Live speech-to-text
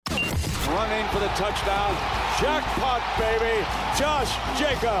running for the touchdown. Jackpot, baby. Josh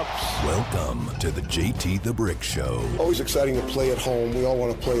Jacobs. Welcome to the JT the Brick Show. Always exciting to play at home. We all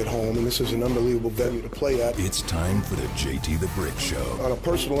want to play at home, and this is an unbelievable venue to play at. It's time for the JT the Brick Show. On a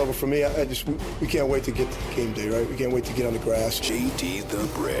personal level, for me, we can't wait to get to game day, right? We can't wait to get on the grass. JT the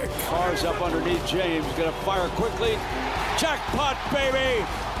Brick. Carr's up underneath James. Going to fire quickly. Jackpot, baby.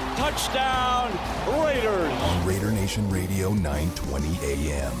 Touchdown, Raiders. On Raider Nation Radio, 920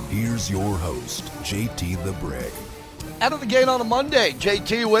 AM. Here's your host, JT the Brick. Out of the gate on a Monday,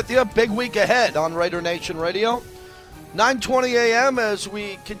 JT with you. Big week ahead on Raider Nation Radio. 9:20 a.m. as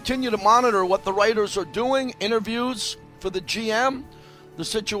we continue to monitor what the Raiders are doing, interviews for the GM, the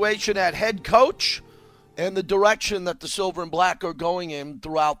situation at head coach, and the direction that the Silver and Black are going in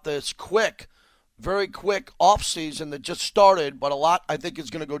throughout this very quick offseason that just started, but a lot I think is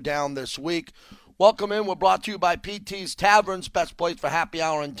going to go down this week. Welcome in. We're brought to you by PT's Taverns, best place for happy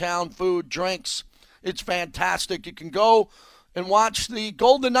hour in town, food, drinks. It's fantastic. You can go and watch the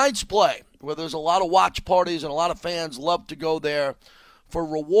Golden Knights play, where there's a lot of watch parties and a lot of fans love to go there for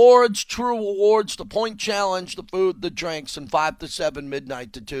rewards, true rewards, the point challenge, the food, the drinks, and 5 to 7,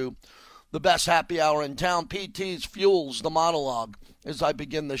 midnight to 2. The best happy hour in town. PT's fuels the monologue as I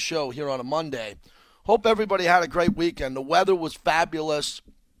begin the show here on a Monday. Hope everybody had a great weekend. The weather was fabulous.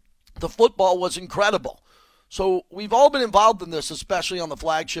 The football was incredible. So we've all been involved in this, especially on the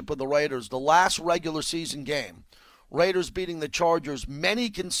flagship of the Raiders. The last regular season game, Raiders beating the Chargers, many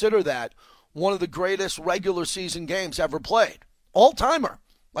consider that one of the greatest regular season games ever played. All-timer,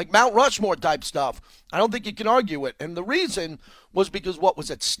 like Mount Rushmore type stuff. I don't think you can argue it. And the reason was because what was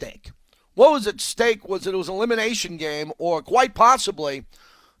at stake. What was at stake was that it was an elimination game, or quite possibly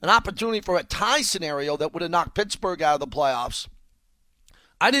an opportunity for a tie scenario that would have knocked Pittsburgh out of the playoffs.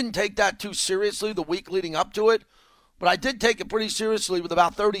 I didn't take that too seriously the week leading up to it, but I did take it pretty seriously with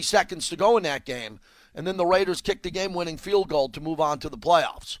about 30 seconds to go in that game, and then the Raiders kicked the game-winning field goal to move on to the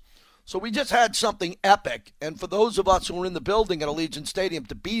playoffs. So we just had something epic, and for those of us who were in the building at Allegiant Stadium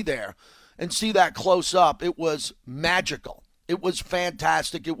to be there and see that close up, it was magical. It was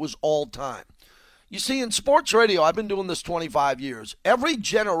fantastic. It was all time. You see, in sports radio, I've been doing this 25 years. Every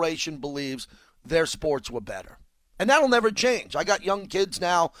generation believes their sports were better. And that'll never change. I got young kids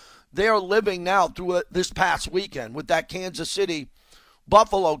now. They are living now through this past weekend with that Kansas City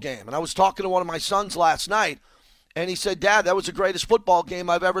Buffalo game. And I was talking to one of my sons last night, and he said, "Dad, that was the greatest football game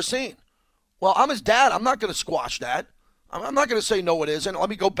I've ever seen." Well, I'm his dad. I'm not going to squash that. I'm not going to say no it isn't. Let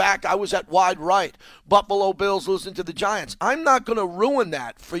me go back. I was at wide right. Buffalo Bills losing to the Giants. I'm not going to ruin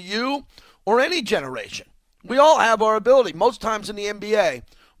that for you or any generation. We all have our ability. Most times in the NBA,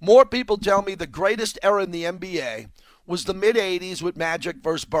 more people tell me the greatest era in the NBA was the mid-'80s with Magic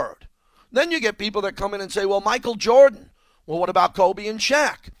versus Bird. Then you get people that come in and say, well, Michael Jordan. Well, what about Kobe and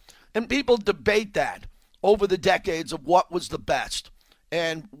Shaq? And people debate that over the decades of what was the best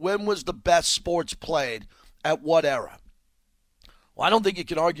and when was the best sports played at what era. Well, I don't think you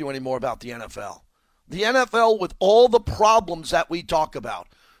can argue anymore about the NFL. The NFL, with all the problems that we talk about,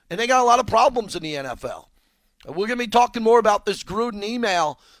 and they got a lot of problems in the NFL. We're going to be talking more about this Gruden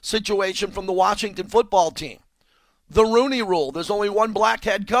email situation from the Washington football team. The Rooney Rule, there's only one black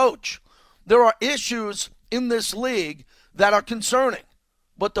head coach. There are issues in this league that are concerning.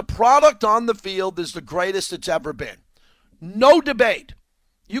 But the product on the field is the greatest it's ever been. No debate.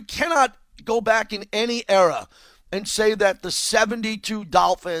 You cannot go back in any era and say that the 72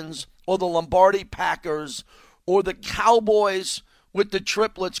 Dolphins or the Lombardi Packers or the Cowboys with the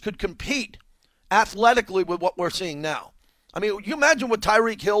triplets could compete athletically with what we're seeing now. I mean, you imagine what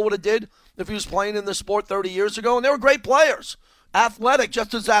Tyreek Hill would have did if he was playing in this sport 30 years ago? And they were great players. Athletic,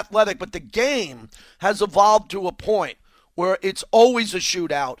 just as athletic. But the game has evolved to a point where it's always a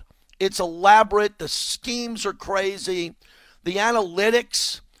shootout. It's elaborate. The schemes are crazy. The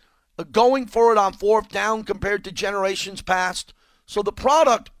analytics, going for it on fourth down compared to generations past. So the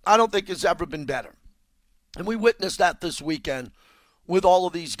product, I don't think, has ever been better. And we witnessed that this weekend with all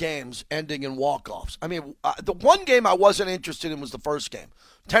of these games ending in walk-offs. I mean, the one game I wasn't interested in was the first game,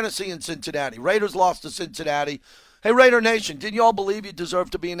 Tennessee and Cincinnati. Raiders lost to Cincinnati. Hey, Raider Nation, didn't you all believe you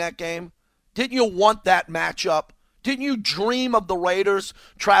deserved to be in that game? Didn't you want that matchup? Didn't you dream of the Raiders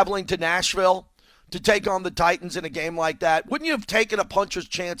traveling to Nashville to take on the Titans in a game like that? Wouldn't you have taken a puncher's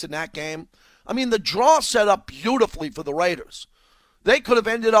chance in that game? I mean, the draw set up beautifully for the Raiders. They could have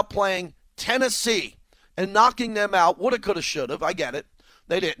ended up playing Tennessee and knocking them out. Woulda, coulda, shoulda. I get it.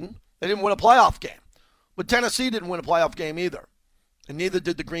 They didn't. They didn't win a playoff game. But Tennessee didn't win a playoff game either. And neither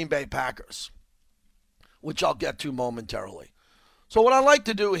did the Green Bay Packers, which I'll get to momentarily. So what I like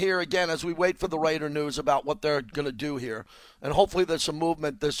to do here, again, as we wait for the Raider news about what they're going to do here, and hopefully there's some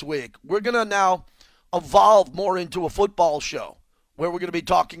movement this week, we're going to now evolve more into a football show where we're going to be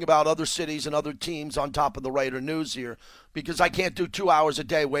talking about other cities and other teams on top of the Raider news here, because I can't do 2 hours a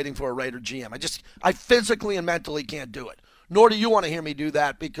day waiting for a Raider GM. I physically and mentally can't do it. Nor do you want to hear me do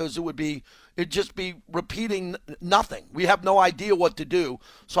that, because it'd just be repeating nothing. We have no idea what to do,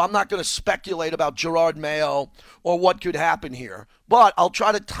 so I'm not going to speculate about Gerard Mayo or what could happen here. But I'll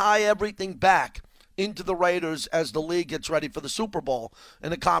try to tie everything back into the Raiders as the league gets ready for the Super Bowl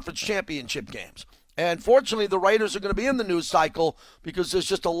and the conference championship games. And fortunately, the Raiders are going to be in the news cycle because there's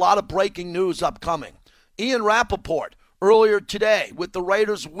just a lot of breaking news upcoming. Ian Rappaport, earlier today, with the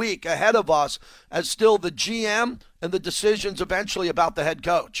Raiders week ahead of us, as still the GM and the decisions eventually about the head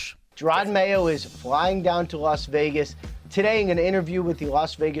coach. Gerard Mayo is flying down to Las Vegas today in an interview with the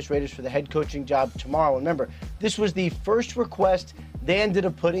Las Vegas Raiders for the head coaching job tomorrow. Remember, this was the first request they ended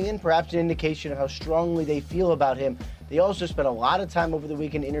up putting in, perhaps an indication of how strongly they feel about him. They also spent a lot of time over the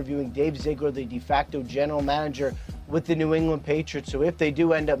weekend interviewing Dave Ziegler, the de facto general manager with the New England Patriots. So if they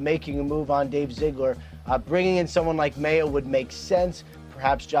do end up making a move on Dave Ziegler, bringing in someone like Mayo would make sense.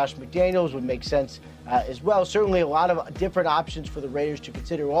 Perhaps Josh McDaniels would make sense as well. Certainly a lot of different options for the Raiders to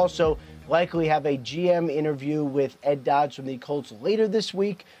consider. Also likely have a GM interview with Ed Dodds from the Colts later this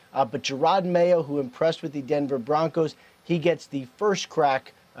week. But Gerard Mayo, who impressed with the Denver Broncos, he gets the first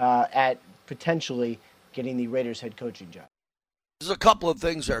crack at potentially getting the Raiders head coaching job. There's a couple of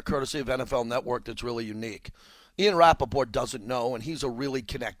things there, courtesy of NFL Network, that's really unique. Ian Rappaport doesn't know, and he's a really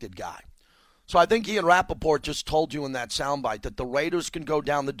connected guy. So I think Ian Rappaport just told you in that soundbite that the Raiders can go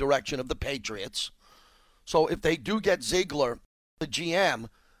down the direction of the Patriots. So if they do get Ziegler, the GM,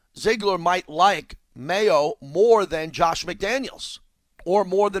 Ziegler might like Mayo more than Josh McDaniels or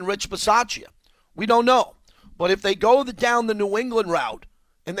more than Rich Bisaccia. We don't know. But if they go down the New England route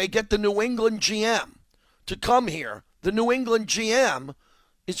and they get the New England GM to come here, the New England GM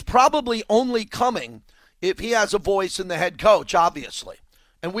is probably only coming if he has a voice in the head coach, obviously.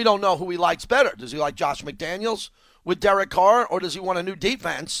 And we don't know who he likes better. Does he like Josh McDaniels with Derek Carr, or does he want a new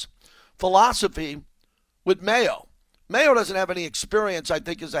defense philosophy with Mayo? Mayo doesn't have any experience, I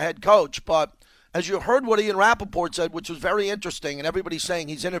think, as a head coach, but as you heard what Ian Rappaport said, which was very interesting, and everybody's saying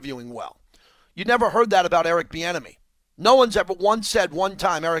he's interviewing well. You never heard that about Eric Bieniemy. No one's ever once said one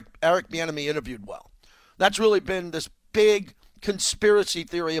time Eric Bieniemy interviewed well. That's really been this big conspiracy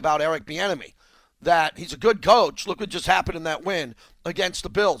theory about Eric Bieniemy, that he's a good coach. Look what just happened in that win against the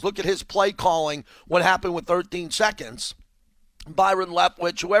Bills. Look at his play calling, what happened with 13 seconds. Byron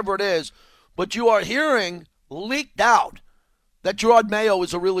Leftwich, whoever it is. But you are hearing leaked out that Gerard Mayo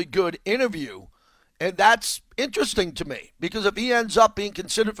is a really good interview. And that's interesting to me, because if he ends up being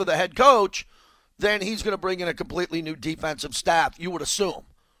considered for the head coach, then he's going to bring in a completely new defensive staff, you would assume.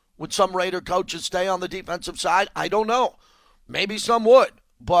 Would some Raider coaches stay on the defensive side? I don't know. Maybe some would.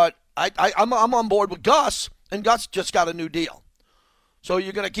 But I'm on board with Gus, and Gus just got a new deal. So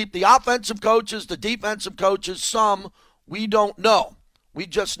you're going to keep the offensive coaches, the defensive coaches, some we don't know. We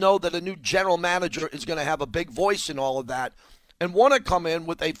just know that a new general manager is going to have a big voice in all of that and want to come in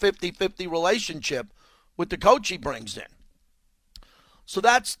with a 50-50 relationship with the coach he brings in. So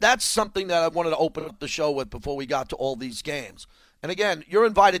that's something that I wanted to open up the show with before we got to all these games. And again, you're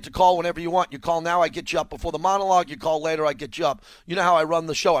invited to call whenever you want. You call now, I get you up before the monologue. You call later, I get you up. You know how I run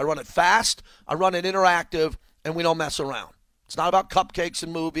the show. I run it fast, I run it interactive, and we don't mess around. It's not about cupcakes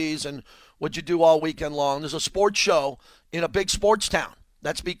and movies and what you do all weekend long. There's a sports show in a big sports town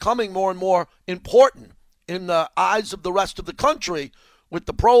that's becoming more and more important in the eyes of the rest of the country, with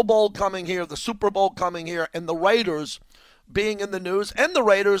the Pro Bowl coming here, the Super Bowl coming here, and the Raiders being in the news, and the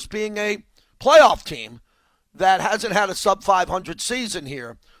Raiders being a playoff team that hasn't had a sub-500 season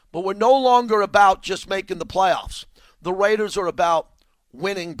here. But we're no longer about just making the playoffs. The Raiders are about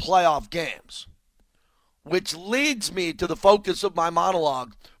winning playoff games, which leads me to the focus of my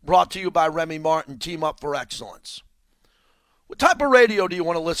monologue, brought to you by Remy Martin, Team Up for Excellence. What type of radio do you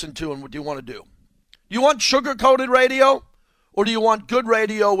want to listen to, and what do you want to do? You want sugar-coated radio, or do you want good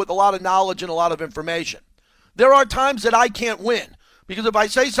radio with a lot of knowledge and a lot of information? There are times that I can't win, because if I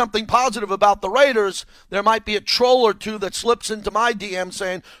say something positive about the Raiders, there might be a troll or two that slips into my DM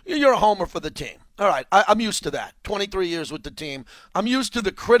saying, you're a homer for the team. All right, I'm used to that. 23 years with the team. I'm used to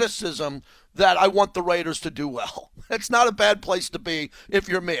the criticism that I want the Raiders to do well. It's not a bad place to be if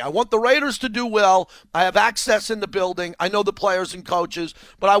you're me. I want the Raiders to do well. I have access in the building. I know the players and coaches,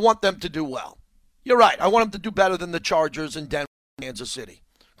 but I want them to do well. You're right. I want them to do better than the Chargers in Denver and Kansas City.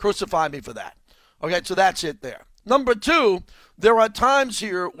 Crucify me for that. Okay, so that's it there. Number two, there are times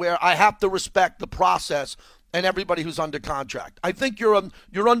here where I have to respect the process and everybody who's under contract. I think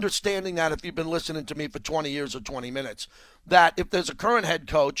you're understanding that if you've been listening to me for 20 years or 20 minutes, that if there's a current head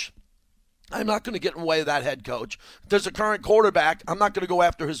coach, I'm not going to get in the way of that head coach. If there's a current quarterback, I'm not going to go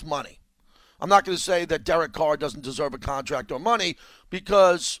after his money. I'm not going to say that Derek Carr doesn't deserve a contract or money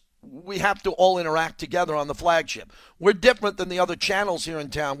because we have to all interact together on the flagship. We're different than the other channels here in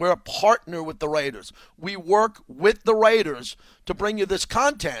town. We're a partner with the Raiders. We work with the Raiders to bring you this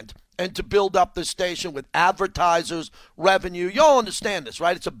content and to build up this station with advertisers, revenue. You all understand this,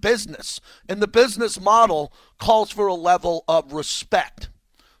 right? It's a business. And the business model calls for a level of respect.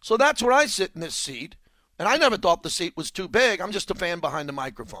 So that's where I sit in this seat. And I never thought the seat was too big. I'm just a fan behind the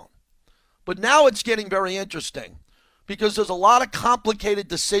microphone. But now it's getting very interesting because there's a lot of complicated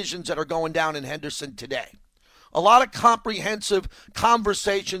decisions that are going down in Henderson today. A lot of comprehensive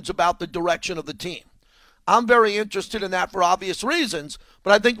conversations about the direction of the team. I'm very interested in that for obvious reasons,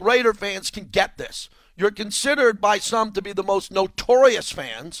 but I think Raider fans can get this. You're considered by some to be the most notorious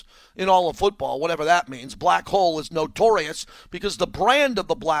fans in all of football, whatever that means. Black Hole is notorious because the brand of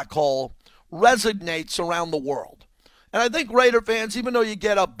the Black Hole resonates around the world. And I think Raider fans, even though you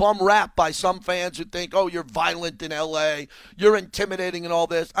get a bum rap by some fans who think, oh, you're violent in L.A., you're intimidating and all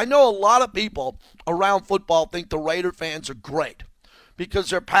this, I know a lot of people around football think the Raider fans are great because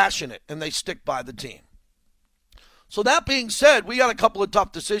they're passionate and they stick by the team. So that being said, we got a couple of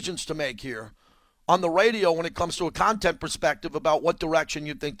tough decisions to make here on the radio when it comes to a content perspective about what direction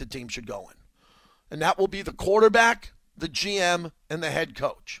you think the team should go in. And that will be the quarterback, the GM, and the head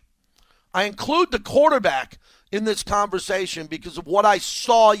coach. I include the quarterback in this conversation because of what I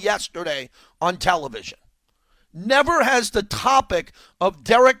saw yesterday on television. Never has the topic of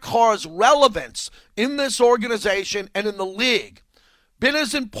Derek Carr's relevance in this organization and in the league been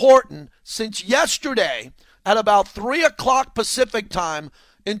as important since yesterday at about 3 o'clock Pacific time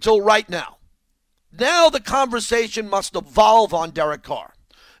until right now. Now the conversation must evolve on Derek Carr.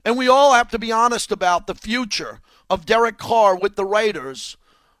 And we all have to be honest about the future of Derek Carr with the Raiders,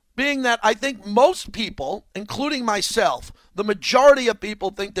 being that I think most people, including myself, the majority of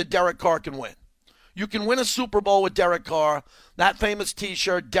people think that Derek Carr can win. You can win a Super Bowl with Derek Carr, that famous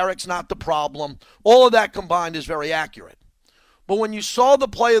T-shirt, Derek's not the problem. All of that combined is very accurate. But when you saw the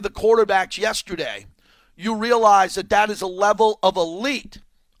play of the quarterbacks yesterday, you realize that that is a level of elite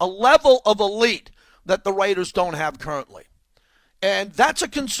that the Raiders don't have currently. And that's a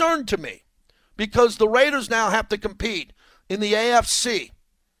concern to me because the Raiders now have to compete in the AFC,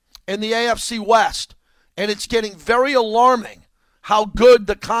 in the AFC West, and it's getting very alarming how good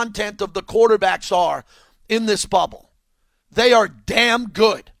the content of the quarterbacks are in this bubble. They are damn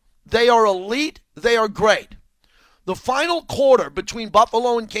good. They are elite. They are great. The final quarter between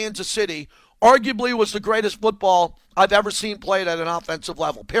Buffalo and Kansas City arguably was the greatest football I've ever seen played at an offensive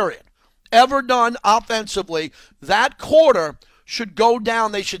level, period. Ever done offensively, that quarter should go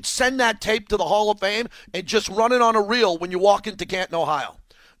down. They should send that tape to the Hall of Fame and just run it on a reel when you walk into Canton, Ohio.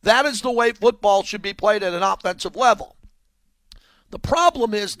 That is the way football should be played at an offensive level. The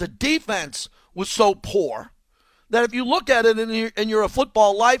problem is the defense was so poor that if you look at it and you're a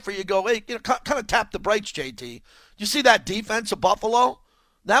football lifer, you go, hey, kind of tap the brakes, JT. You see that defense of Buffalo?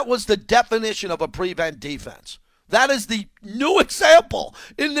 That was the definition of a prevent defense. That is the new example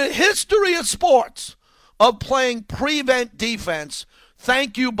in the history of sports of playing prevent defense.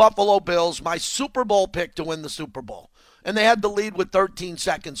 Thank you, Buffalo Bills, my Super Bowl pick to win the Super Bowl. And they had the lead with 13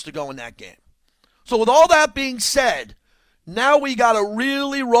 seconds to go in that game. So with all that being said, now we got to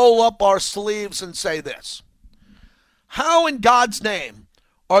really roll up our sleeves and say this. How in God's name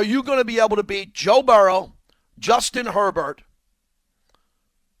are you going to be able to beat Joe Burrow, Justin Herbert,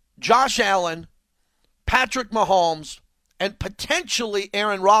 Josh Allen, Patrick Mahomes, and potentially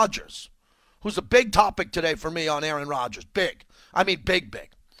Aaron Rodgers, who's a big topic today for me on Aaron Rodgers. Big. I mean big.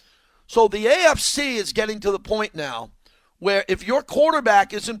 So the AFC is getting to the point now where if your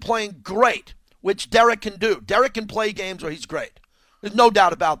quarterback isn't playing great, which Derek can do, Derek can play games where he's great. There's no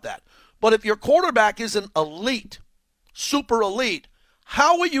doubt about that. But if your quarterback isn't elite, super elite,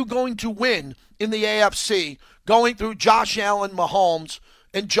 how are you going to win in the AFC going through Josh Allen, Mahomes,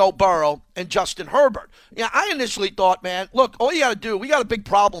 and Joe Burrow, and Justin Herbert? Yeah, I initially thought, man, look, all you got to do, we got a big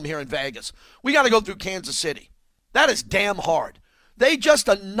problem here in Vegas. We got to go through Kansas City. That is damn hard. They just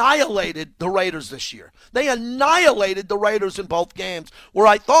annihilated the Raiders this year. They annihilated the Raiders in both games, where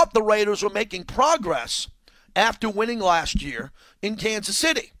I thought the Raiders were making progress after winning last year in Kansas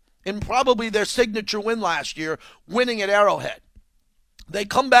City, and probably their signature win last year, winning at Arrowhead. They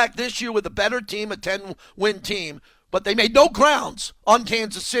come back this year with a better team, a 10-win team, but they made no grounds on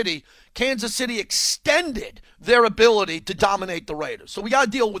Kansas City. Kansas City extended their ability to dominate the Raiders. So we got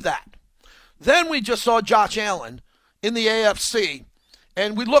to deal with that. Then we just saw Josh Allen in the AFC,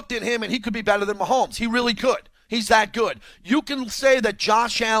 and we looked at him, and he could be better than Mahomes. He really could. He's that good. You can say that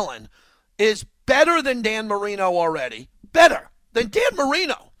Josh Allen is better than Dan Marino already, better than Dan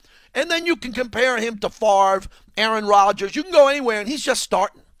Marino. And then you can compare him to Favre, Aaron Rodgers. You can go anywhere, and he's just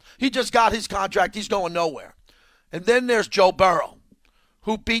starting. He just got his contract. He's going nowhere. And then there's Joe Burrow,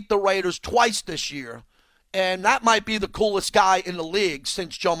 who beat the Raiders twice this year, and that might be the coolest guy in the league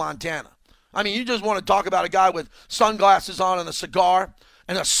since Joe Montana. I mean, you just want to talk about a guy with sunglasses on and a cigar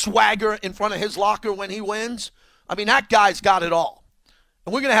and a swagger in front of his locker when he wins. I mean, that guy's got it all.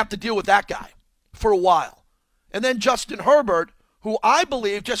 And we're going to have to deal with that guy for a while. And then Justin Herbert, who I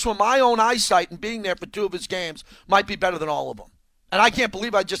believe, just from my own eyesight and being there for 2 of his games, might be better than all of them. And I can't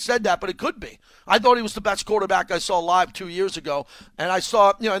believe I just said that, but it could be. I thought he was the best quarterback I saw live 2 years ago. And I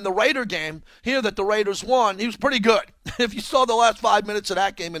saw, in the Raider game here that the Raiders won, he was pretty good. If you saw the last 5 minutes of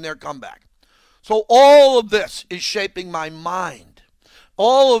that game and their comeback. So all of this is shaping my mind.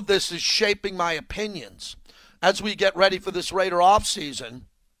 All of this is shaping my opinions as we get ready for this Raider offseason,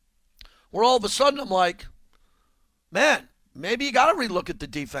 where all of a sudden I'm like, man, maybe you got to relook at the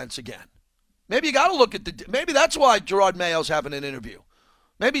defense again. Maybe you got to look at maybe that's why Gerard Mayo's having an interview.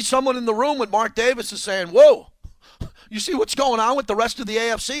 Maybe someone in the room with Mark Davis is saying, whoa, you see what's going on with the rest of the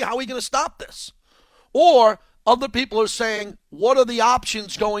AFC? How are we going to stop this? Or other people are saying, what are the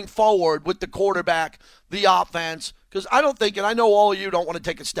options going forward with the quarterback, the offense? Because I don't think, and I know all of you don't want to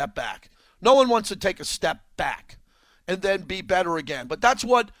take a step back. No one wants to take a step back and then be better again. But that's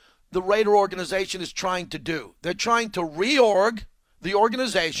what the Raider organization is trying to do. They're trying to reorg the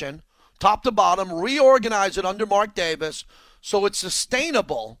organization, top to bottom, reorganize it under Mark Davis so it's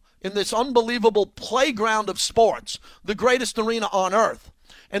sustainable in this unbelievable playground of sports, the greatest arena on earth.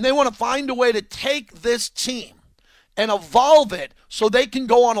 And they want to find a way to take this team and evolve it so they can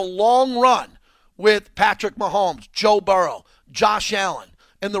go on a long run with Patrick Mahomes, Joe Burrow, Josh Allen,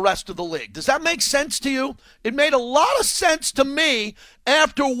 and the rest of the league. Does that make sense to you? It made a lot of sense to me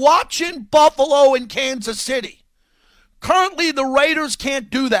after watching Buffalo and Kansas City. Currently, the Raiders can't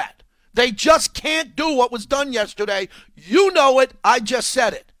do that. They just can't do what was done yesterday. You know it. I just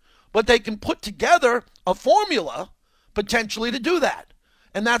said it. But they can put together a formula potentially to do that.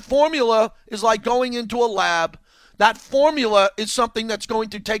 And that formula is like going into a lab. That formula is something that's going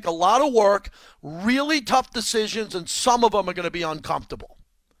to take a lot of work, really tough decisions, and some of them are going to be uncomfortable.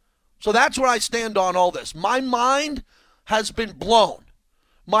 So that's where I stand on all this. My mind has been blown.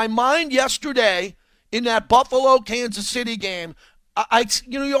 My mind yesterday in that Buffalo-Kansas City game,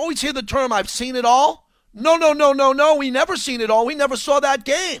 you always hear the term, I've seen it all. No. We never seen it all. We never saw that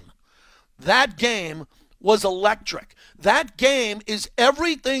game. That game was electric. That game is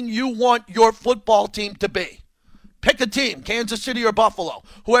everything you want your football team to be. Pick a team, Kansas City or Buffalo,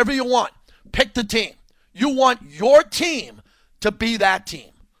 whoever you want. Pick the team. You want your team to be that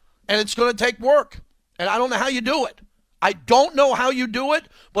team. And it's going to take work. And I don't know how you do it. I don't know how you do it,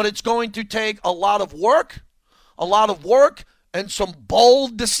 but it's going to take a lot of work, and some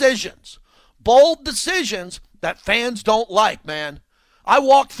bold decisions. Bold decisions that fans don't like, man. I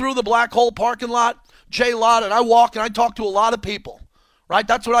walk through the Black Hole parking lot, J-Lot, and I walk and I talk to a lot of people, right?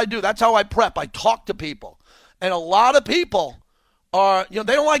 That's what I do. That's how I prep. I talk to people. And a lot of people are, they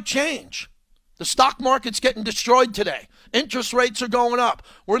don't like change. The stock market's getting destroyed today. Interest rates are going up.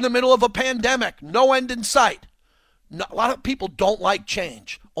 We're in the middle of a pandemic. No end in sight. A lot of people don't like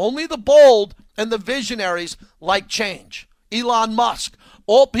change. Only the bold and the visionaries like change. Elon Musk,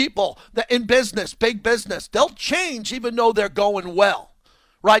 all people that in business, big business, they'll change even though they're going well,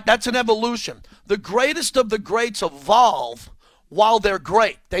 right? That's an evolution. The greatest of the greats evolve while they're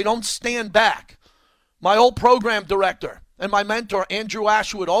great. They don't stand back. My old program director and my mentor, Andrew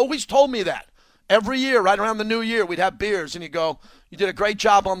Ashwood, always told me that. Every year, right around the new year, we'd have beers, and he'd go, you did a great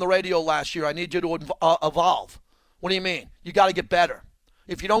job on the radio last year. I need you to evolve. What do you mean? You got to get better.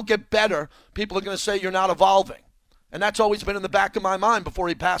 If you don't get better, people are going to say you're not evolving. And that's always been in the back of my mind before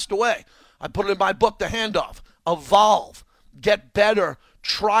he passed away. I put it in my book, The Handoff. Evolve. Get better.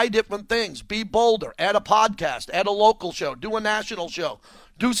 Try different things. Be bolder. Add a podcast. Add a local show. Do a national show.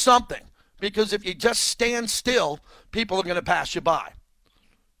 Do something. Because if you just stand still, people are going to pass you by.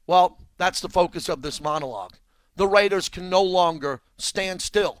 Well, that's the focus of this monologue. The Raiders can no longer stand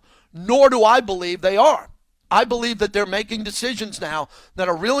still, nor do I believe they are. I believe that they're making decisions now that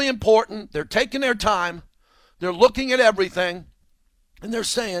are really important. They're taking their time. They're looking at everything, and they're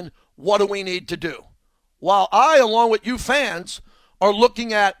saying, what do we need to do? While I, along with you fans, are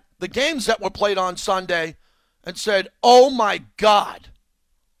looking at the games that were played on Sunday and said, oh, my God.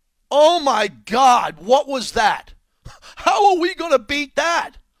 Oh, my God, what was that? How are we going to beat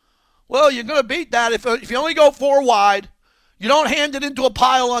that? Well, you're going to beat that if you only go 4 wide. You don't hand it into a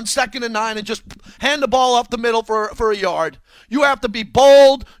pile on 2nd and 9 and just hand the ball up the middle for a yard. You have to be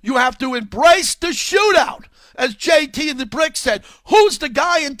bold. You have to embrace the shootout. As JT the Brick said, who's the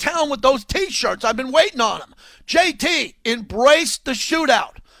guy in town with those T-shirts? I've been waiting on him. JT, embrace the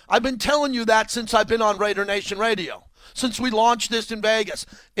shootout. I've been telling you that since I've been on Raider Nation Radio, since we launched this in Vegas.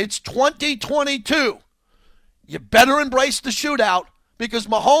 It's 2022. You better embrace the shootout because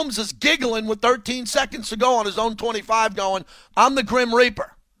Mahomes is giggling with 13 seconds to go on his own 25 going, I'm the Grim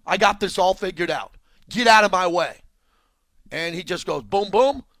Reaper. I got this all figured out. Get out of my way. And he just goes boom,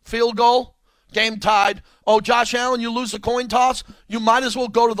 boom, field goal, game tied. Oh, Josh Allen, you lose the coin toss? You might as well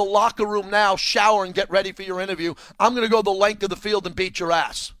go to the locker room now, shower, and get ready for your interview. I'm going to go the length of the field and beat your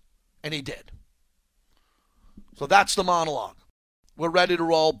ass. And he did. So that's the monologue. We're ready to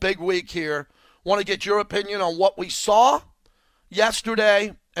roll. Big week here. Want to get your opinion on what we saw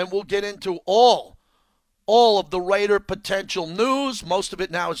yesterday, and we'll get into all of the Raider potential news. Most of it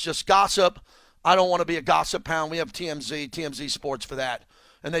now is just gossip. I don't want to be a gossip hound. We have TMZ Sports for that,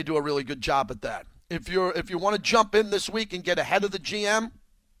 and they do a really good job at that. If you want to jump in this week and get ahead of the GM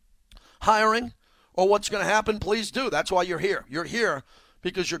hiring or what's going to happen, please do. That's why you're here. You're here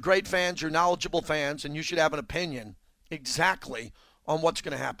because you're great fans, you're knowledgeable fans, and you should have an opinion exactly on what's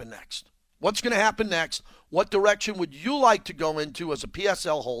going to happen next. What's going to happen next? What direction would you like to go into as a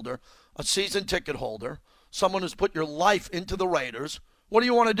PSL holder, a season ticket holder, someone who's put your life into the Raiders? What do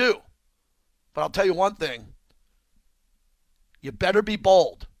you want to do? But I'll tell you one thing. You better be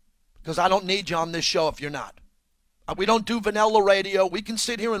bold because I don't need you on this show if you're not. We don't do vanilla radio. We can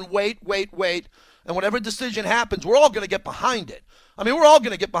sit here and wait. And whatever decision happens, we're all going to get behind it. I mean, we're all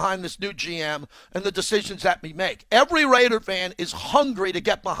going to get behind this new GM and the decisions that we make. Every Raider fan is hungry to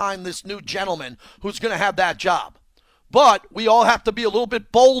get behind this new gentleman who's going to have that job. But we all have to be a little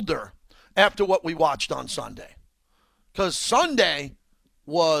bit bolder after what we watched on Sunday. Because Sunday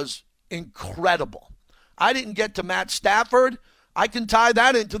was incredible. I didn't get to Matt Stafford. I can tie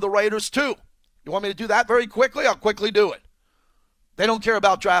that into the Raiders too. You want me to do that very quickly? I'll quickly do it. They don't care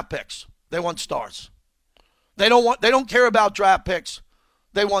about draft picks. They want stars. They don't care about draft picks.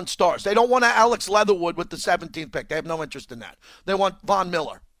 They want stars. They don't want Alex Leatherwood with the 17th pick. They have no interest in that. They want Von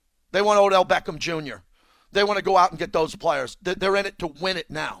Miller. They want Odell Beckham Jr. They want to go out and get those players. They're in it to win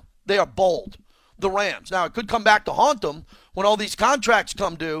it now. They are bold. The Rams. Now, it could come back to haunt them when all these contracts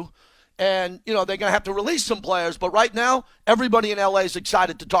come due, and, they're going to have to release some players. But right now, everybody in L.A. is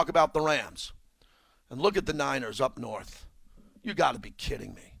excited to talk about the Rams. And look at the Niners up north. You got to be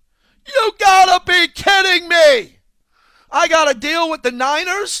kidding me. You gotta be kidding me! I gotta deal with the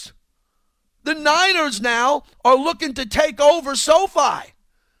Niners? The Niners now are looking to take over SoFi.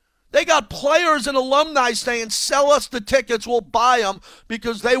 They got players and alumni saying, sell us the tickets, we'll buy them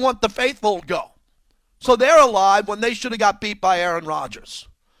because they want the faithful to go. So they're alive when they should have got beat by Aaron Rodgers.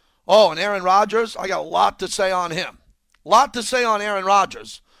 Oh, and Aaron Rodgers, I got a lot to say on him. A lot to say on Aaron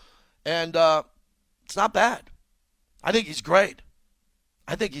Rodgers. And it's not bad. I think he's great.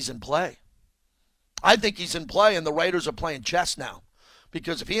 I think he's in play. I think he's in play, and the Raiders are playing chess now.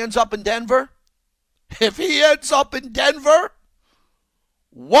 Because if he ends up in Denver, if he ends up in Denver,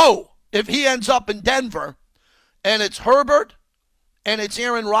 and it's Herbert, and it's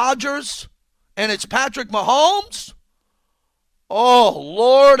Aaron Rodgers, and it's Patrick Mahomes, oh,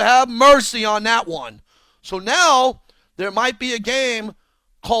 Lord have mercy on that one. So now there might be a game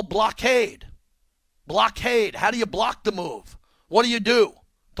called blockade. Blockade. How do you block the move? What do you do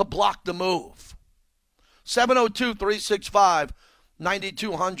to block the move?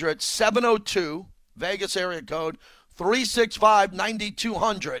 702-365-9200. 702, Vegas area code,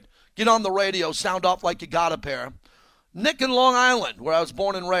 365-9200. Get on the radio. Sound off like you got a pair. Nick in Long Island, where I was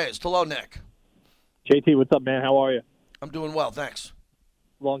born and raised. Hello, Nick. JT, what's up, man? How are you? I'm doing well, thanks.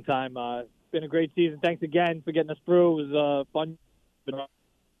 Long time. Been a great season. Thanks again for getting us through. It was fun.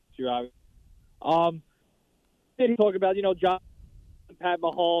 Talk about, John, Pat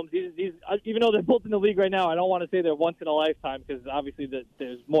Mahomes. These, even though they're both in the league right now, I don't want to say they're once in a lifetime because obviously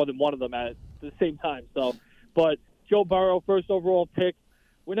there's more than one of them at the same time. So, but Joe Burrow, first overall pick.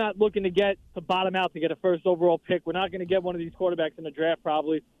 We're not looking to bottom out to get a first overall pick. We're not going to get one of these quarterbacks in the draft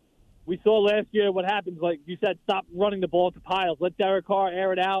probably. We saw last year what happens. Like you said, stop running the ball to piles. Let Derek Carr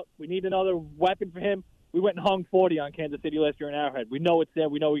air it out. We need another weapon for him. We went and hung 40 on Kansas City last year in Arrowhead. We know it's there.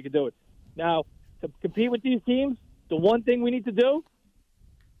 We know we can do it. Now, to compete with these teams, the one thing we need to do,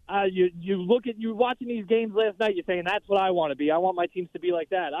 you're watching these games last night, you're saying, that's what I want to be. I want my teams to be like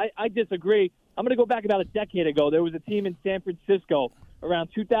that. I disagree. I'm going to go back about a decade ago. There was a team in San Francisco around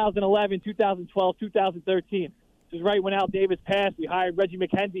 2011, 2012, 2013. This is right when Al Davis passed. We hired Reggie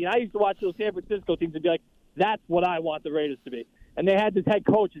McKenzie. And I used to watch those San Francisco teams and be like, that's what I want the Raiders to be. And they had this head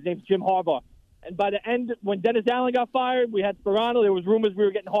coach. His name's Jim Harbaugh. And by the end, when Dennis Allen got fired, we had Sperano. There was rumors we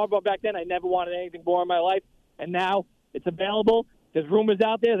were getting Harbaugh back then. I never wanted anything more in my life. And now it's available. There's rumors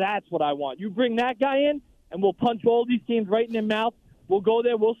out there. That's what I want. You bring that guy in, and we'll punch all these teams right in their mouth. We'll go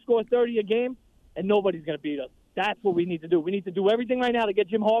there. We'll score 30 a game, and nobody's going to beat us. That's what we need to do. We need to do everything right now to get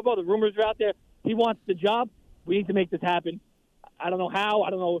Jim Harbaugh. The rumors are out there. He wants the job. We need to make this happen. I don't know how.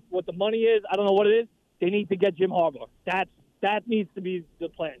 I don't know what the money is. I don't know what it is. They need to get Jim Harbaugh. That needs to be the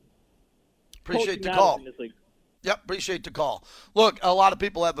plan. Appreciate the call. Yep, appreciate the call. Look, a lot of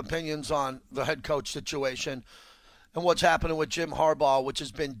people have opinions on the head coach situation and what's happening with Jim Harbaugh, which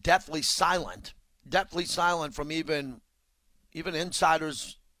has been deathly silent from even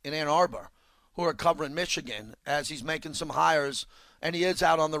insiders in Ann Arbor who are covering Michigan as he's making some hires, and he is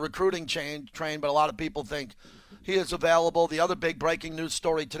out on the recruiting train, but a lot of people think he is available. The other big breaking news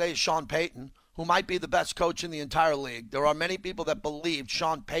story today is Sean Payton, who might be the best coach in the entire league. There are many people that believe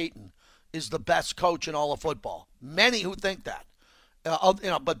Sean Payton is the best coach in all of football. Many who think that.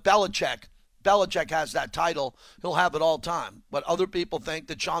 But Belichick has that title. He'll have it all time. But other people think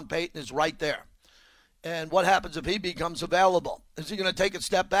that Sean Payton is right there. And what happens if he becomes available? Is he going to take a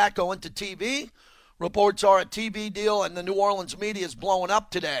step back, go into TV? Reports are a TV deal, and the New Orleans media is blowing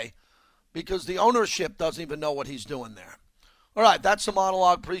up today because the ownership doesn't even know what he's doing there. All right, that's the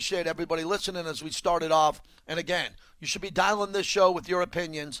monologue. Appreciate everybody listening as we started off. And again, you should be dialing this show with your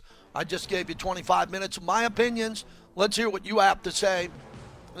opinions. I just gave you 25 minutes of my opinions. Let's hear what you have to say.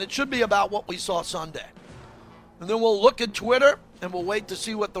 And it should be about what we saw Sunday. And then we'll look at Twitter, and we'll wait to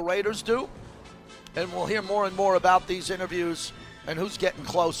see what the Raiders do. And we'll hear more and more about these interviews and who's getting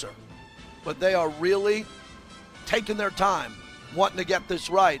closer. But they are really taking their time, wanting to get this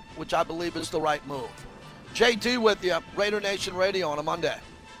right, which I believe is the right move. JT with you, Raider Nation Radio on a Monday.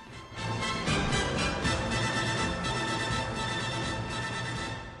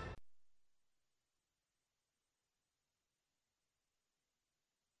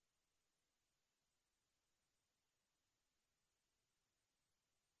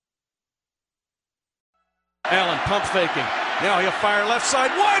 Allen pump faking. Now he'll fire left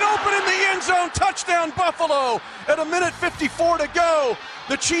side, wide open in the end zone. Touchdown Buffalo at 1:54 to go.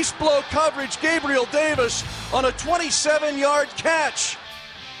 The Chiefs blow coverage. Gabriel Davis on a 27-yard catch.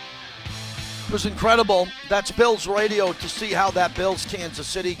 It was incredible. That's Bills radio to see how that Bills-Kansas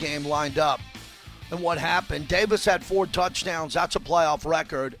City game lined up and what happened. Davis had 4 touchdowns. That's a playoff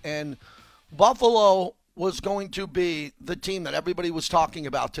record. And Buffalo was going to be the team that everybody was talking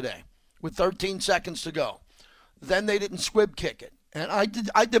about today with 13 seconds to go. Then they didn't squib kick it. And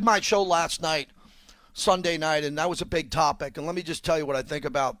I did my show last night, Sunday night, and that was a big topic. And let me just tell you what I think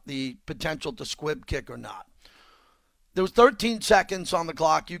about the potential to squib kick or not. There was 13 seconds on the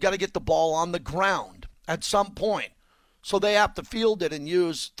clock. You got to get the ball on the ground at some point. So they have to field it and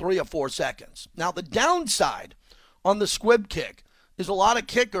use 3 or 4 seconds. Now, the downside on the squib kick is a lot of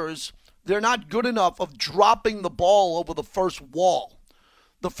kickers, they're not good enough of dropping the ball over the first wall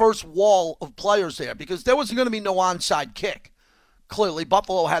of players there, because there was going to be no onside kick. Clearly,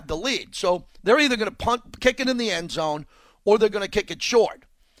 Buffalo had the lead. So they're either going to kick it in the end zone, or they're going to kick it short.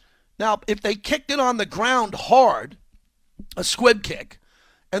 Now, if they kicked it on the ground hard, a squib kick,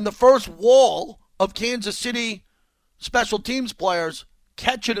 and the first wall of Kansas City special teams players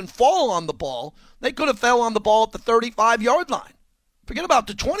catch it and fall on the ball, they could have fell on the ball at the 35-yard line. Forget about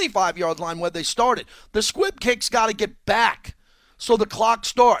the 25-yard line where they started. The squib kick's got to get back so the clock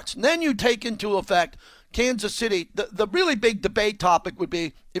starts. And then you take into effect Kansas City. The really big debate topic would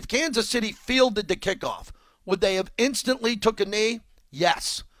be, if Kansas City fielded the kickoff, would they have instantly took a knee?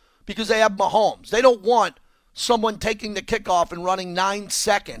 Yes, because they have Mahomes. They don't want someone taking the kickoff and running 9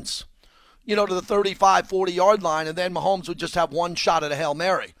 seconds, to the 35, 40-yard line, and then Mahomes would just have one shot at a Hail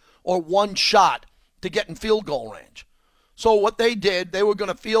Mary or one shot to get in field goal range. So what they did, they were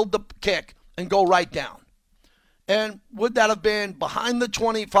going to field the kick and go right down. And would that have been behind the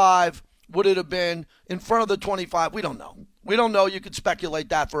 25? Would it have been in front of the 25? We don't know. We don't know. You could speculate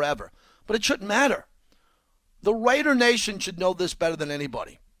that forever. But it shouldn't matter. The Raider Nation should know this better than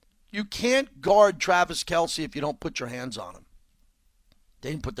anybody. You can't guard Travis Kelce if you don't put your hands on him.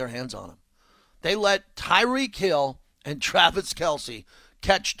 They didn't put their hands on him. They let Tyreek Hill and Travis Kelce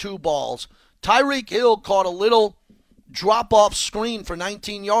catch 2 balls. Tyreek Hill caught a little drop-off screen for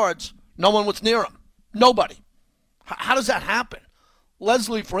 19 yards. No one was near him. Nobody. How does that happen?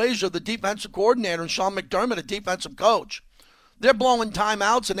 Leslie Frazier, the defensive coordinator, and Sean McDermott, a defensive coach, they're blowing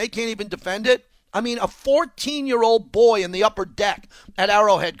timeouts and they can't even defend it. I mean, a 14-year-old boy in the upper deck at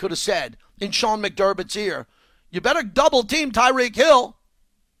Arrowhead could have said in Sean McDermott's ear, You better double team Tyreek Hill.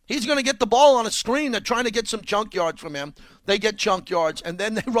 He's going to get the ball on a screen. They're trying to get some chunk yards from him. They get chunk yards, and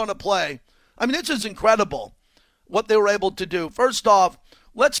then they run a play. I mean, this is incredible what they were able to do. First off,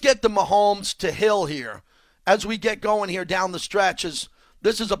 let's get the Mahomes to Hill here as we get going here down the stretches.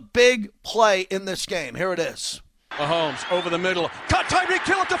 This is a big play in this game. Here it is. Mahomes over the middle. Caught Tyreek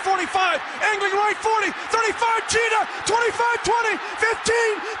Hill at the 45. Angling right 40. 35. Cheetah. 25. 20.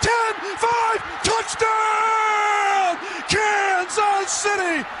 15. 10. 5. Touchdown! Kansas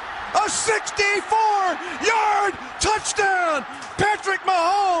City! A 64-yard touchdown! Patrick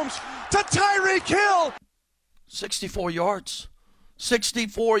Mahomes to Tyreek Hill. 64 yards.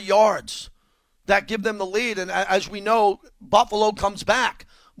 64 yards. That give them the lead. And as we know, Buffalo comes back.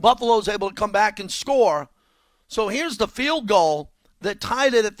 Buffalo's able to come back and score. So here's the field goal that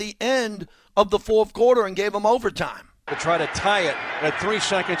tied it at the end of the fourth quarter and gave them overtime. To try to tie it at 3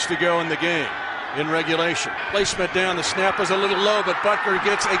 seconds to go in the game in regulation. Placement down, the snap was a little low, but Butker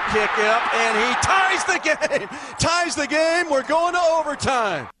gets a kick up, and he ties the game. Ties the game. We're going to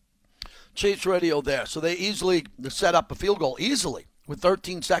overtime. Chiefs radio there. So they easily set up a field goal easily with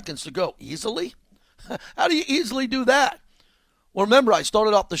 13 seconds to go. Easily? How do you easily do that? Well, remember, I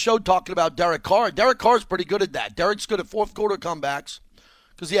started off the show talking about Derek Carr. Derek Carr's pretty good at that. Derek's good at fourth quarter comebacks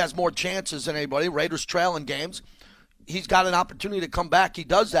because he has more chances than anybody. Raiders trailing games. He's got an opportunity to come back. He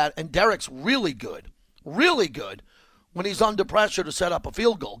does that, and Derek's really good when he's under pressure to set up a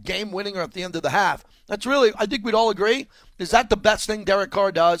field goal, game winning or at the end of the half. That's really, I think we'd all agree, is that the best thing Derek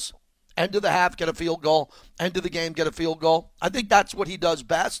Carr does? End of the half, get a field goal. End of the game, get a field goal. I think that's what he does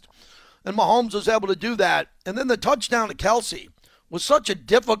best. And Mahomes was able to do that. And then the touchdown to Kelce was such a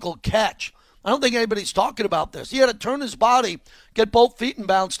difficult catch. I don't think anybody's talking about this. He had to turn his body, get both feet in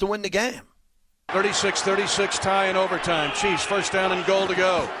bounds to win the game. 36-36 tie in overtime. Chiefs first down and goal to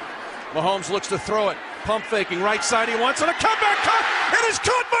go. Mahomes looks to throw it. Pump faking right side. He wants it. A comeback cut. It is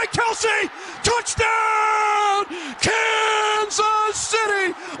caught by Kelce. Touchdown! Kansas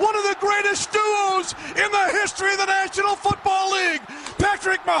City. One of the greatest duos in the history of the National Football League.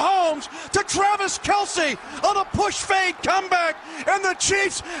 Patrick Mahomes to Travis Kelce on a push fade comeback. And the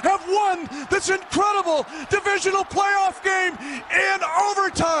Chiefs have won this incredible divisional playoff game in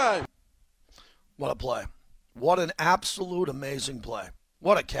overtime. What a play. What an absolute amazing play.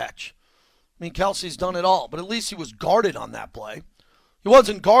 What a catch. I mean, Kelce's done it all, but at least he was guarded on that play. He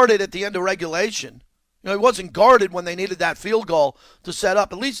wasn't guarded at the end of regulation. He wasn't guarded when they needed that field goal to set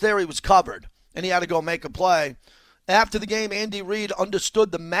up. At least there he was covered, and he had to go make a play. After the game, Andy Reid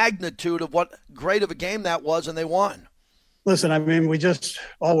understood the magnitude of what great of a game that was, and they won. Listen, I mean, we just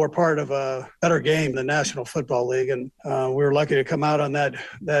all were part of a better game than National Football League, and we were lucky to come out on that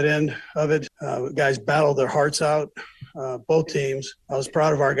end of it. Guys battled their hearts out, both teams. I was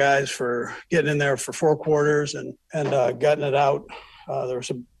proud of our guys for getting in there for 4 quarters and gutting it out. There were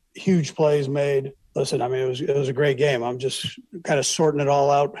some huge plays made. Listen, I mean, it was a great game. I'm just kind of sorting it all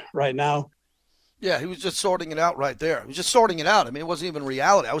out right now. Yeah, he was just sorting it out right there. He was just sorting it out. I mean, it wasn't even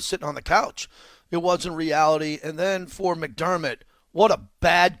reality. I was sitting on the couch. It wasn't reality. And then for McDermott, what a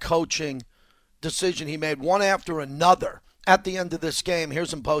bad coaching decision he made, one after another at the end of this game.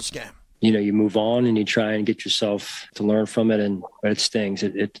 Here's him post-game. You move on and you try and get yourself to learn from it, but it stings.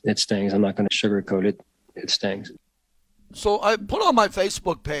 It stings. I'm not going to sugarcoat it. It stings. So I put on my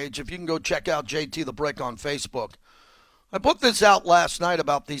Facebook page, if you can go check out JT the Brick on Facebook, I put this out last night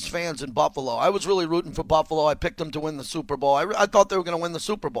about these fans in Buffalo. I was really rooting for Buffalo. I picked them to win the Super Bowl. I thought they were going to win the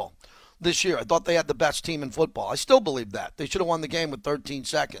Super Bowl this year. I thought they had the best team in football. I still believe that. They should have won the game with 13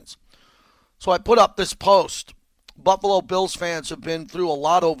 seconds. So I put up this post. Buffalo Bills fans have been through a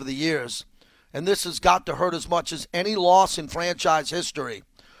lot over the years, and this has got to hurt as much as any loss in franchise history.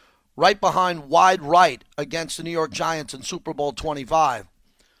 Right behind wide right against the New York Giants in Super Bowl 25.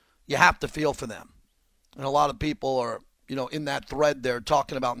 You have to feel for them. And a lot of people are, in that thread there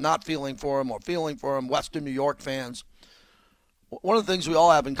talking about not feeling for them or feeling for them, Western New York fans. One of the things we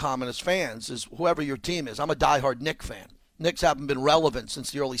all have in common as fans is whoever your team is. I'm a diehard Knicks fan. Knicks haven't been relevant since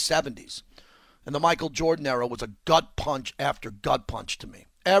the early 70s. And the Michael Jordan era was a gut punch after gut punch to me.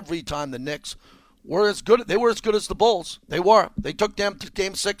 Every time the Knicks were as good as the Bulls. They were. They took them to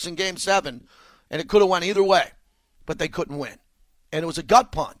Game 6 and Game 7, and it could have went either way, but they couldn't win. And it was a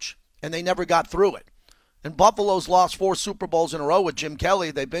gut punch, and they never got through it. And Buffalo's lost 4 Super Bowls in a row with Jim Kelly.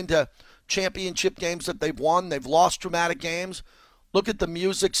 They've been to championship games that they've won. They've lost dramatic games. Look at the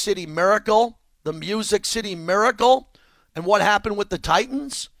Music City Miracle. The Music City Miracle. And what happened with the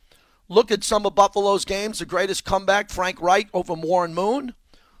Titans. Look at some of Buffalo's games. The greatest comeback, Frank Wright over Warren Moon.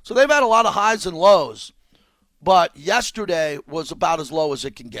 So they've had a lot of highs and lows. But yesterday was about as low as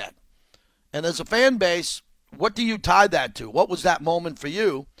it can get. And as a fan base, what do you tie that to? What was that moment for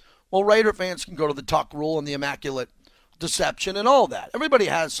you? Well, Raider fans can go to the Tuck Rule and the Immaculate Deception and all that. Everybody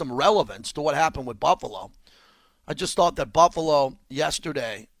has some relevance to what happened with Buffalo. I just thought that Buffalo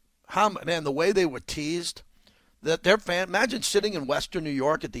yesterday, the way they were teased, that their fan, imagine sitting in Western New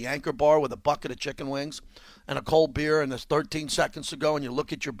York at the Anchor Bar with a bucket of chicken wings and a cold beer, and there's 13 seconds to go, and you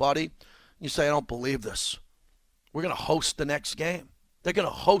look at your buddy, and you say, I don't believe this. We're going to host the next game. They're going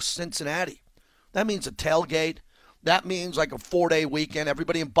to host Cincinnati. That means a tailgate. That means like a 4-day weekend.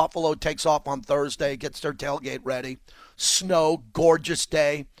 Everybody in Buffalo takes off on Thursday, gets their tailgate ready. Snow, gorgeous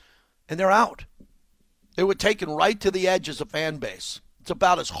day, and they're out. They were taken right to the edge as a fan base. It's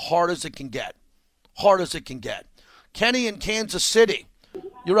about as hard as it can get. Hard as it can get. Kenny in Kansas City,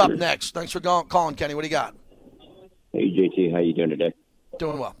 you're up next. Thanks for calling, Kenny. What do you got? Hey, JT, how you doing today?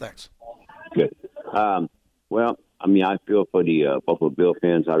 Doing well, thanks. Good. Well, I mean, I feel for the Buffalo Bill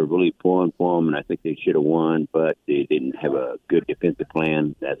fans. I was really pulling for them, and I think they should have won, but they didn't have a good defensive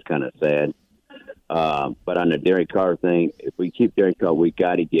plan. That's kind of sad. But on the Derek Carr thing, if we keep Derek Carr, we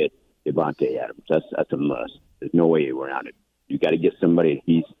got to get Davante Adams. That's a must. There's no way around it. You got to get somebody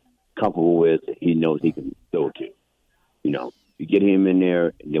he's comfortable with, he knows he can throw to. You know, you get him in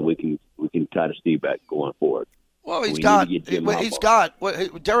there, and then we can try to Steve back going forward. Well, Derek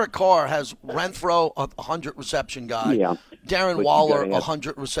Carr has Renfro, a 100 reception guy. Yeah. Darren Waller, a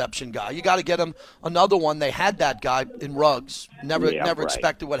 100 reception guy. You got to get him another one. They had that guy in Ruggs. Never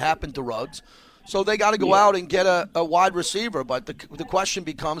expected what happened to Ruggs. So they got to go out and get a wide receiver. But the question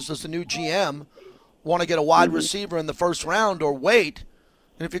becomes, does the new GM want to get a wide receiver in the first round or wait?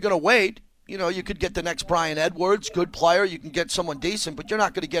 And if you're going to wait, you know, you could get the next Bryan Edwards, good player. You can get someone decent, but you're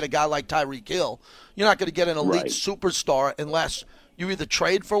not going to get a guy like Tyreek Hill. You're not going to get an elite superstar unless you either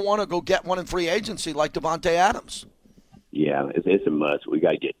trade for one or go get one in free agency like Davante Adams. Yeah, it's a must. We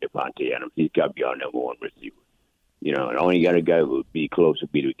got to get Davante Adams. He's got to be our number one receiver. You know, and only got a guy who would be close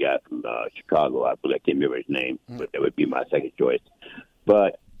would be the guy from Chicago. I can't remember his name, but that would be my second choice.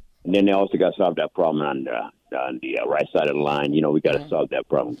 But then they also got to solve that problem on the right side of the line. You know, we got to solve that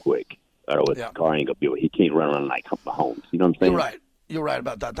problem quick. Carr ain't gonna be able. He can't run around like Mahomes. You know what I'm saying? You're right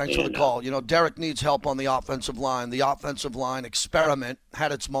about that. Thanks for the call. You know, Derek needs help on the offensive line. The offensive line experiment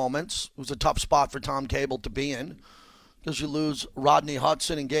had its moments. It was a tough spot for Tom Cable to be in because you lose Rodney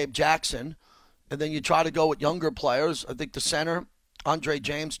Hudson and Gabe Jackson, and then you try to go with younger players. I think the center, Andre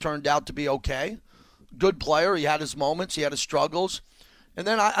James, turned out to be okay. Good player. He had his moments. He had his struggles. And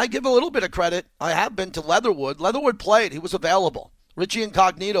then I give a little bit of credit. I have been to Leatherwood. Leatherwood played. He was available. Richie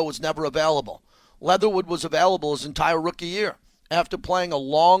Incognito was never available. Leatherwood was available his entire rookie year. After playing a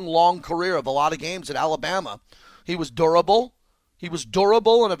long, long career of a lot of games at Alabama, he was durable. He was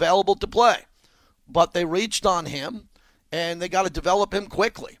durable and available to play. But they reached on him, and they got to develop him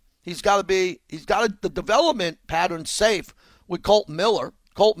quickly. The development pattern safe with Colton Miller.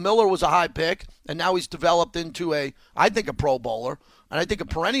 Colton Miller was a high pick, and now he's developed into I think a Pro Bowler, and I think a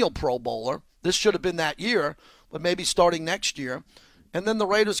perennial Pro Bowler. This should have been that year, but maybe starting next year. And then the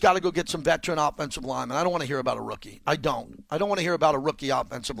Raiders got to go get some veteran offensive linemen. I don't want to hear about a rookie. I don't want to hear about a rookie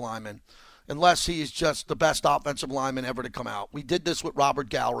offensive lineman unless he's just the best offensive lineman ever to come out. We did this with Robert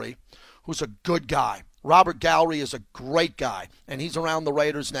Gallery, who's a good guy. Robert Gallery is a great guy, and he's around the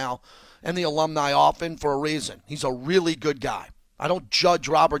Raiders now and the alumni often for a reason. He's a really good guy. I don't judge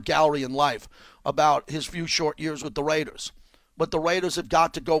Robert Gallery in life about his few short years with the Raiders. But the Raiders have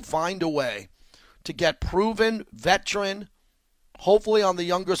got to go find a way to get proven veteran, hopefully on the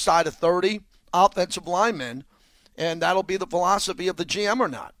younger side of 30, offensive linemen, and that'll be the philosophy of the GM or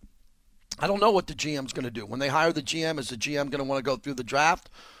not. I don't know what the GM's going to do. When they hire the GM, is the GM going to want to go through the draft?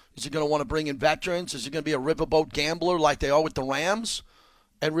 Is he going to want to bring in veterans? Is he going to be a riverboat gambler like they are with the Rams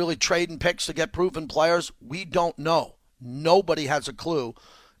and really trading picks to get proven players? We don't know. Nobody has a clue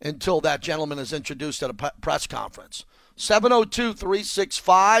until that gentleman is introduced at a press conference.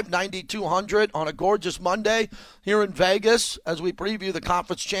 702-365-9200 on a gorgeous Monday here in Vegas as we preview the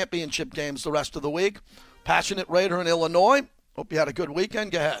conference championship games the rest of the week. Passionate Raider in Illinois. Hope you had a good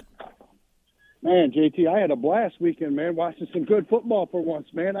weekend. Go ahead. Man, JT, I had a blast weekend, man, watching some good football for once,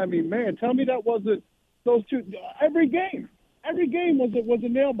 man. I mean, man, tell me that wasn't those two. Every game was a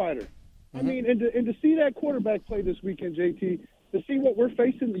nail-biter. Mm-hmm. I mean, and to see that quarterback play this weekend, JT, to see what we're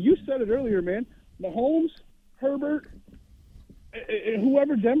facing. You said it earlier, man. Mahomes, Herbert, and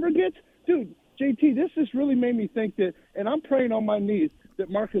whoever Denver gets, dude, JT, this just really made me think that, and I'm praying on my knees that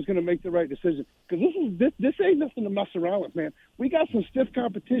Mark is going to make the right decision, because this ain't nothing to mess around with, man. We got some stiff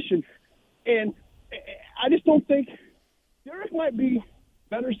competition, and I just don't think Derek might be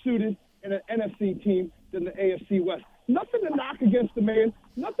better suited in an NFC team than the AFC West. Nothing to knock against the man.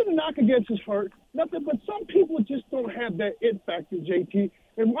 nothing to knock against his heart, nothing, but some people just don't have that it factor, JT.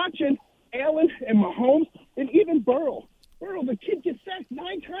 And watching Allen and Mahomes and even Burrow, the kid gets sacked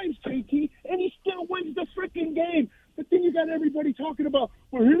 9 times, JT, and he still wins the freaking game. But then you got everybody talking about,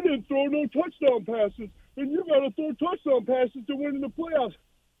 well, he didn't throw no touchdown passes, and you got to throw touchdown passes to win in the playoffs.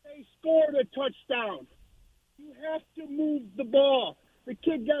 They scored a touchdown. You have to move the ball. The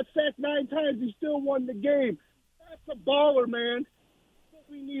kid got sacked 9 times. He still won the game. That's a baller, man. That's what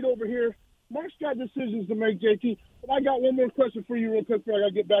we need over here. Mark's got decisions to make, JT. But I got one more question for you real quick before I got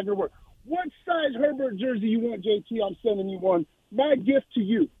to get back to work. What size Herbert jersey you want, JT? I'm sending you one. My gift to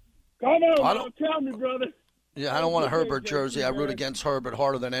you. Come on, tell me, brother. Yeah, I don't want a Herbert jersey. I root against Herbert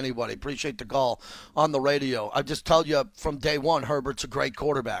harder than anybody. Appreciate the call on the radio. I just tell you from day one, Herbert's a great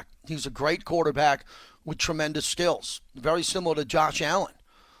quarterback. He's a great quarterback with tremendous skills, very similar to Josh Allen.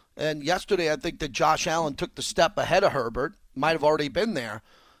 And yesterday, I think that Josh Allen took the step ahead of Herbert, might have already been there,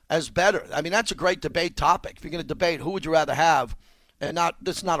 as better. I mean, that's a great debate topic. If you're going to debate who would you rather have, and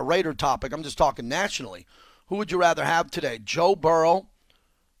this is not a Raider topic, I'm just talking nationally. Who would you rather have today, Joe Burrow,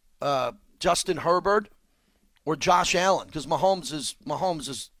 Justin Herbert, or Josh Allen? Because Mahomes is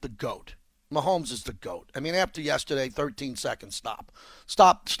the GOAT. Mahomes is the GOAT. I mean, after yesterday, 13 seconds,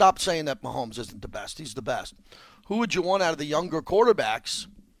 stop saying that Mahomes isn't the best. He's the best. Who would you want out of the younger quarterbacks?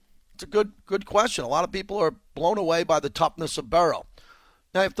 It's a good question. A lot of people are blown away by the toughness of Burrow.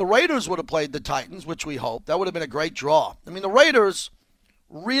 Now, if the Raiders would have played the Titans, which we hope, that would have been a great draw. I mean, the Raiders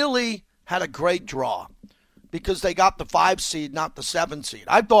really had a great draw because they got the 5 seed, not the 7 seed.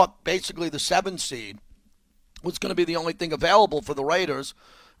 I thought basically the 7 seed was going to be the only thing available for the Raiders.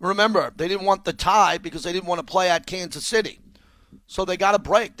 Remember, they didn't want the tie because they didn't want to play at Kansas City. So they got a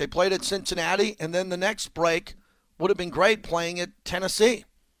break. They played at Cincinnati, and then the next break would have been great playing at Tennessee.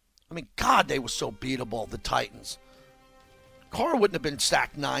 I mean, God, they were so beatable, the Titans. Carr wouldn't have been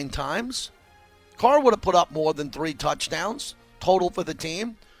sacked 9 times. Carr would have put up more than 3 touchdowns total for the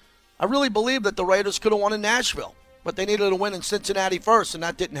team. I really believe that the Raiders could have won in Nashville, but they needed a win in Cincinnati first, and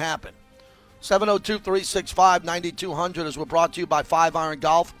that didn't happen. 702-365-9200 as we're brought to you by 5 Iron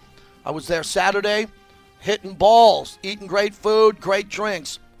Golf. I was there Saturday, hitting balls, eating great food, great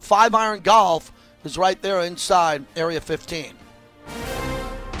drinks. 5 Iron Golf is right there inside Area 15.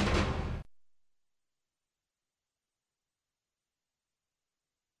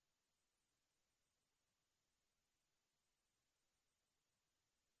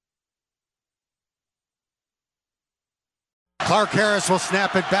 Clark Harris will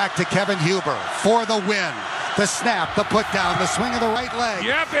snap it back to Kevin Huber for the win. The snap, the put down, the swing of the right leg.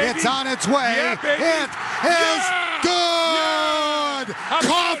 Yeah, baby. It's on its way. Yeah, baby. It is good. Yeah.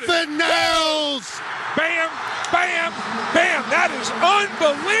 Coffin nails. Bam, bam, bam. That is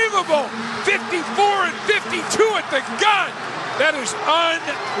unbelievable. 54 and 52 at the gun. That is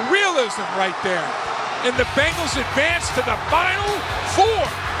unrealism right there. And the Bengals advance to the Final Four.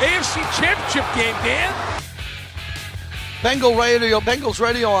 AFC Championship game, Dan. Bengals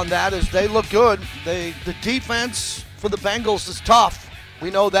radio on that is they look good. The defense for the Bengals is tough.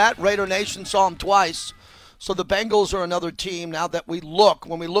 We know that. Raider Nation saw them twice. So the Bengals are another team now that when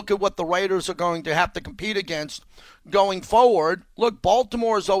we look at what the Raiders are going to have to compete against going forward. Look,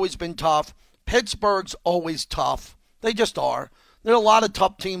 Baltimore has always been tough. Pittsburgh's always tough. They just are. There are a lot of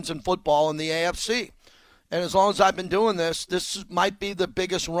tough teams in football in the AFC. And as long as I've been doing this might be the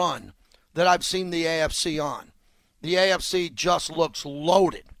biggest run that I've seen the AFC on. The AFC just looks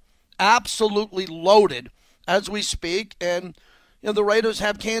loaded, absolutely loaded as we speak. And the Raiders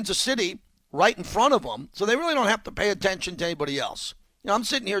have Kansas City right in front of them, so they really don't have to pay attention to anybody else. I'm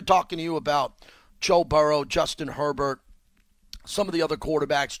sitting here talking to you about Joe Burrow, Justin Herbert, some of the other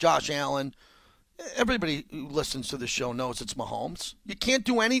quarterbacks, Josh Allen. Everybody who listens to this show knows it's Mahomes. You can't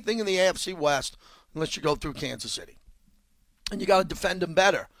do anything in the AFC West unless you go through Kansas City. And you got to defend them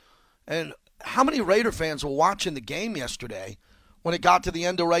better. And how many Raider fans were watching the game yesterday when it got to the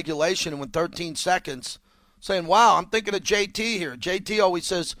end of regulation and went 13 seconds saying, wow, I'm thinking of JT here. JT always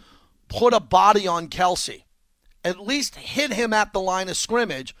says, put a body on Kelce. At least hit him at the line of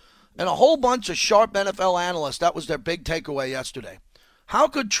scrimmage. And a whole bunch of sharp NFL analysts, that was their big takeaway yesterday. How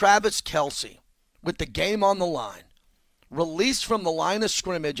could Travis Kelce, with the game on the line, released from the line of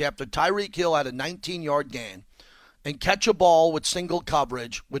scrimmage after Tyreek Hill had a 19-yard gain, and catch a ball with single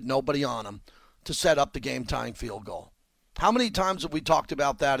coverage with nobody on him to set up the game-tying field goal? How many times have we talked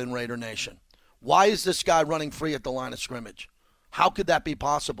about that in Raider Nation? Why is this guy running free at the line of scrimmage? How could that be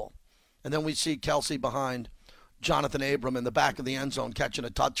possible? And then we see Kelce behind Jonathan Abram in the back of the end zone catching a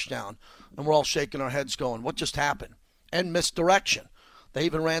touchdown, and we're all shaking our heads going, what just happened? And misdirection. They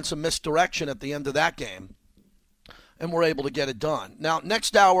even ran some misdirection at the end of that game. and we're able to get it done. Now,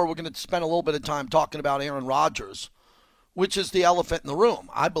 next hour, we're going to spend a little bit of time talking about Aaron Rodgers, which is the elephant in the room,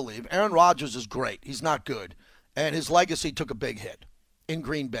 I believe. Aaron Rodgers is great. He's not good. And his legacy took a big hit in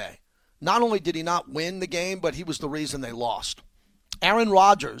Green Bay. Not only did he not win the game, but he was the reason they lost. Aaron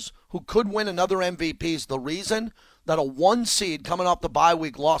Rodgers, who could win another MVP, is the reason that a 1 seed coming off the bye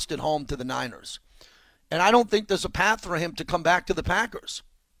week lost at home to the Niners. And I don't think there's a path for him to come back to the Packers.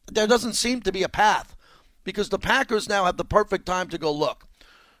 There doesn't seem to be a path because the Packers now have the perfect time to go, look,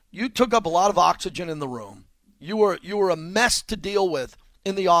 you took up a lot of oxygen in the room. You were a mess to deal with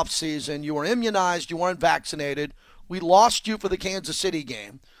in the offseason. You were immunized. You weren't vaccinated. We lost you for the Kansas City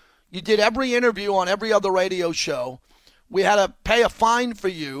game. You did every interview on every other radio show. We had to pay a fine for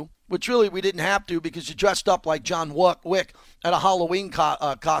you, which really we didn't have to because you dressed up like John Wick at a Halloween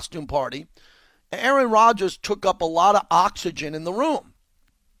costume party. Aaron Rodgers took up a lot of oxygen in the room,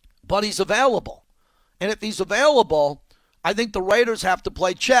 but he's available. And if he's available, I think the Raiders have to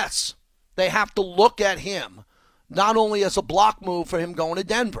play chess. They have to look at him, not only as a block move for him going to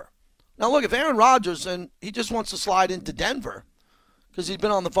Denver. Now, look, if Aaron Rodgers, and he just wants to slide into Denver because he's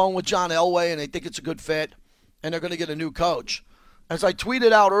been on the phone with John Elway and they think it's a good fit and they're going to get a new coach. As I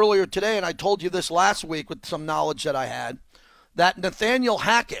tweeted out earlier today, and I told you this last week with some knowledge that I had, that Nathaniel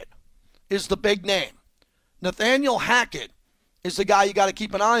Hackett is the big name. Nathaniel Hackett is the guy you got to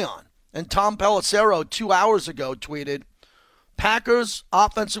keep an eye on. And Tom Pelissero 2 hours ago tweeted, Packers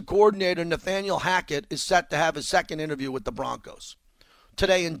offensive coordinator Nathaniel Hackett is set to have his second interview with the Broncos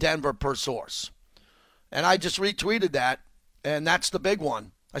today in Denver per source. And I just retweeted that, and that's the big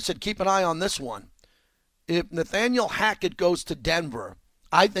one. I said, keep an eye on this one. If Nathaniel Hackett goes to Denver,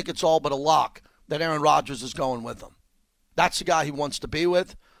 I think it's all but a lock that Aaron Rodgers is going with him. That's the guy he wants to be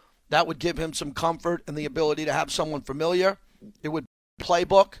with. That would give him some comfort and the ability to have someone familiar. It would be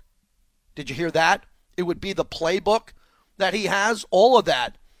playbook. Did you hear that? It would be the playbook that he has, all of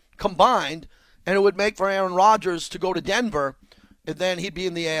that combined, and it would make for Aaron Rodgers to go to Denver, and then he'd be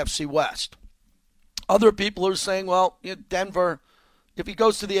in the AFC West. Other people are saying, well, Denver, if he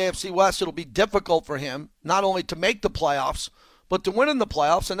goes to the AFC West, it'll be difficult for him not only to make the playoffs, but to win in the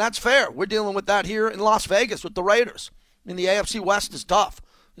playoffs, and that's fair. We're dealing with that here in Las Vegas with the Raiders. I mean, the AFC West is tough.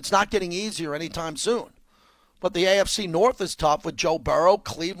 It's not getting easier anytime soon. But the AFC North is tough with Joe Burrow.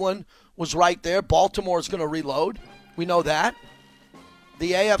 Cleveland was right there. Baltimore is going to reload. We know that.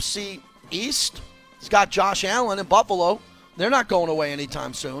 The AFC East, it's got Josh Allen in Buffalo. They're not going away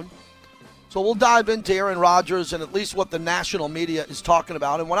anytime soon. So we'll dive into Aaron Rodgers and at least what the national media is talking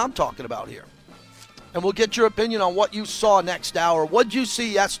about and what I'm talking about here. And we'll get your opinion on what you saw next hour. What did you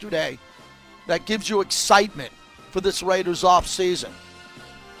see yesterday that gives you excitement for this Raiders offseason?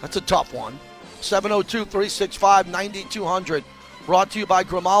 That's a tough one. 702-365-9200. Brought to you by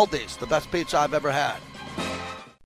Grimaldi's, the best pizza I've ever had.